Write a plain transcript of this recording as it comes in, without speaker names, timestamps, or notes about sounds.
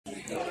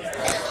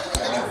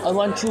I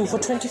want you for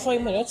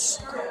 25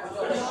 minutes.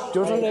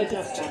 You're the lady.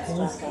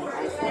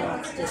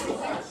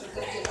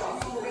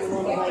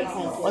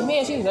 I'm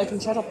amazing, I can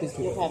chat up with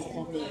you.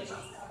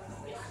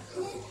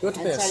 You're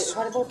the best.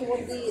 Sorry, what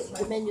about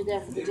the menu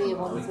there for the day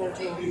one for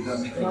two? You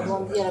have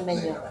one the other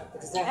menu.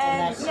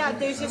 Yeah,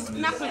 there's just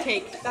an apple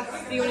cake.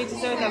 That's the only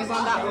dessert that was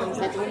on that one. Is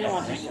that the one you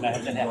want? Can I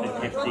have the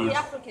apple cake, please? The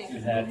apple cake.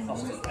 With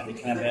custard, and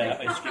can I have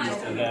ice cream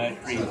with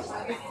cream?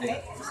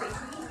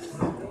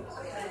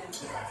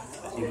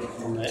 I think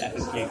it's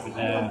apple cake with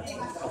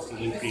custard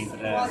and cream.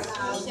 With,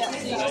 Yeah,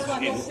 so you just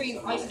want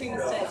ice cream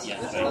instead. Yeah,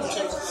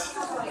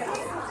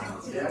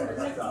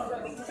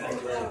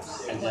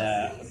 and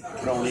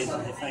brownies,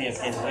 if I have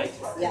kids, right?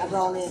 Yeah, a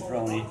brownie.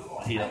 Brownie,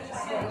 here.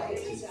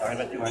 Sorry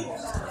about you, one.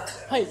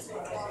 Hi.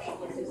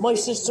 My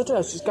sister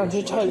there, she's going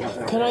to tell you.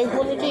 Can I have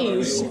one of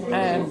these?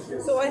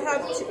 So I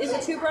have, is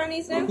it 2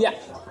 brownies now? Yeah.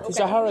 Is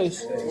that all right?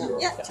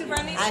 Yeah, 2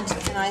 brownies. And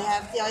can I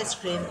have the ice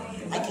cream?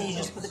 And can you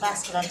just put the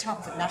basket on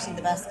top, but not in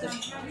the basket?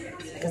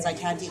 Because I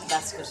can't eat the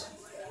basket.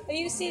 Are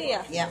you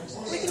Celia? Yeah.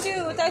 We can do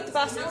it without the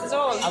basket at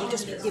all. I will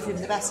just give him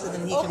the basket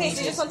and he can Okay, eat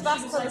so you it. just want the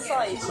basket on the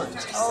side?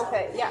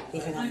 Okay, yeah. He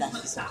can have that.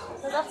 So.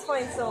 So that's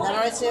fine, so... Is that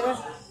alright, Sarah?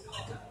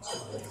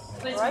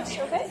 Right,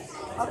 okay.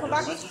 I'll come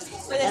back with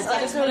this. I'll just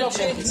That's make sure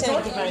lovely. to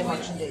Thank you take. very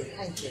much indeed.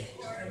 Thank you.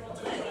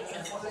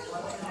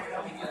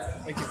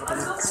 Thank you for the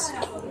minutes.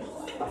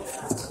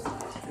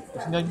 I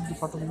think I need the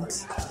 40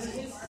 minutes.